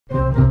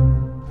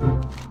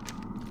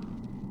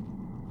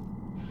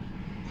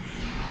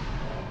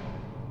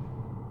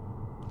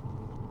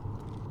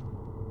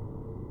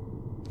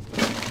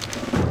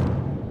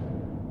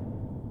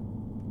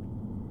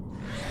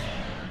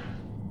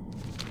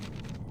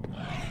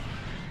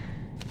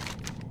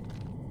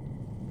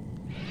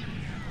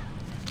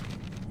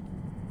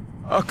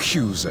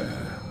Accuser,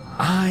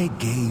 I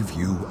gave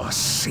you a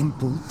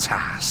simple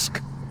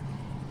task.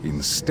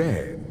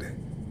 Instead,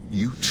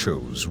 you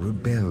chose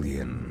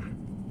rebellion.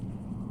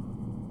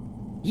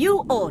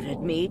 You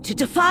ordered me to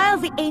defile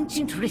the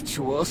ancient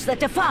rituals that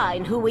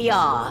define who we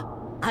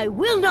are. I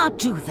will not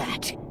do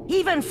that,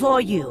 even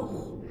for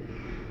you.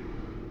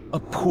 A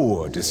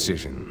poor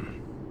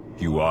decision.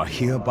 You are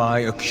hereby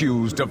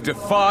accused of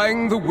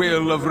defying the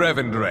will of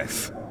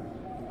Revendreth.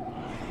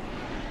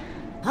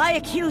 I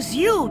accuse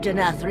you,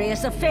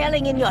 Denathrius, of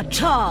failing in your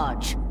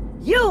charge.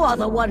 You are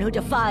the one who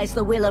defies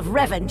the will of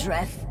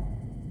Revendreth.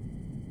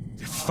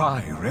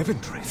 Defy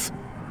Revendreth?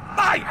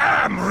 I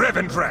am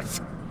Revendreth!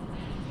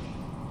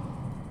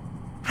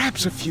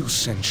 Perhaps a few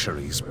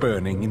centuries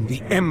burning in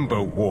the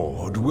Ember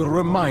Ward will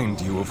remind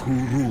you of who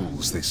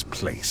rules this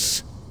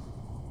place.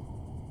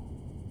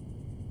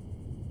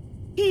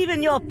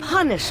 Even your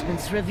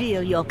punishments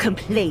reveal your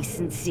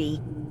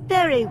complacency.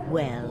 Very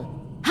well.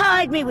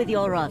 Hide me with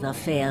your other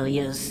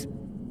failures.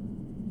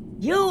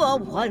 You were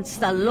once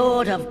the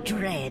Lord of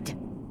Dread.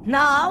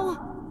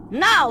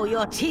 Now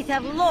your teeth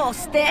have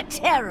lost their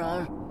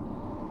terror.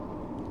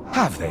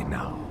 Have they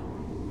now?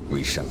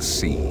 We shall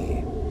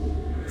see.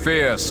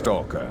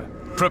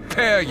 Fearstalker,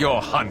 prepare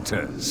your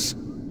hunters.